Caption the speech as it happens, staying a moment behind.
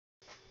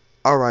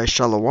Alright,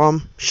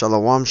 shalom,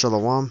 shalom,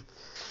 shalom.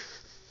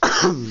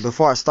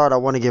 Before I start, I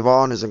want to give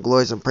all honors and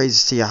glories and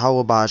praises to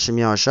Yahweh, Bahashem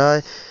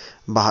Yahushai,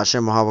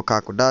 Bahashem Yahweh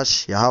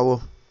Kakodash, Yahweh,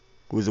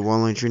 who is the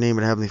one and true name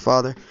of the Heavenly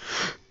Father,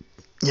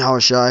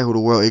 Yahushai, who the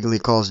world ignorantly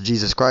calls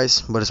Jesus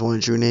Christ, but his one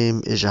and true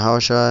name is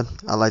Yahushai.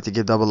 I'd like to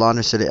give double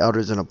honors to the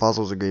elders and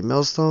apostles of Great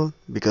Millstone,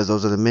 because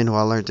those are the men who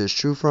I learned this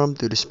truth from,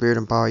 through the spirit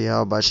and power of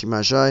Yahweh, Bahashem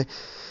Yahushai.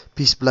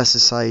 Peace,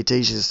 blessings,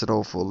 salutations to the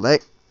hopeful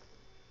elect.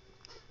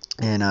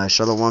 And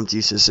shalom to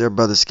you, sincere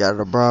brothers scattered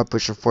abroad,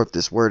 pushing forth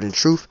this word in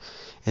truth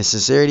and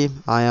sincerity.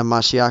 I am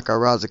Mashayach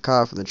Ira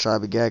Zakah from the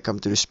tribe of Gad, come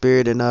through the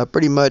spirit. And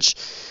pretty much,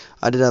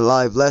 I did a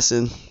live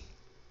lesson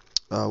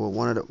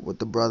with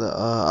the brother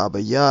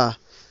Abaya,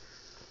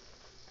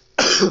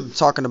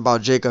 talking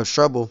about Jacob's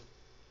trouble,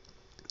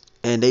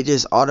 and they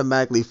just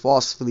automatically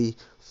falsely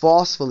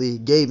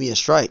gave me a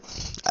strike.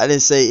 I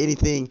didn't say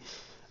anything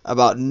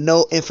about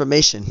no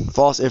information,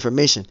 false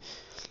information,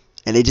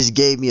 and they just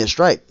gave me a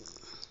strike.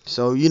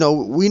 So,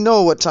 we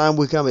know what time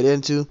we're coming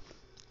into.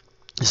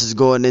 This is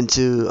going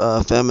into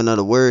famine of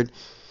the word,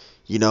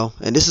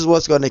 and this is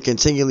what's going to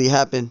continually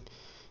happen,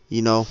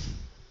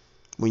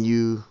 when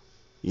you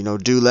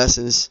do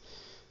lessons,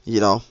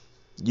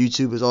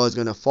 YouTube is always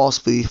going to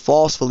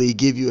falsely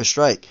give you a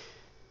strike.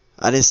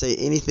 I didn't say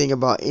anything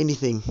about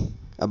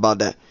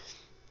that,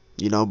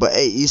 but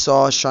hey,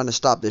 Esau is trying to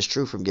stop this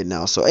truth from getting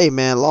out. So, hey,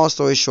 man, long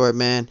story short,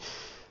 man,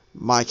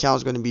 my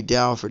account's going to be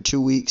down for 2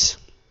 weeks.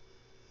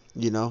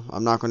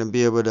 I'm not going to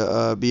be able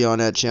to be on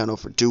that channel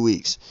for 2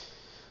 weeks.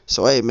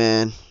 So, hey,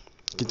 man,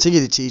 continue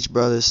to teach,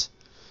 brothers.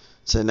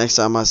 Till next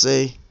time I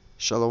say,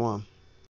 shalom.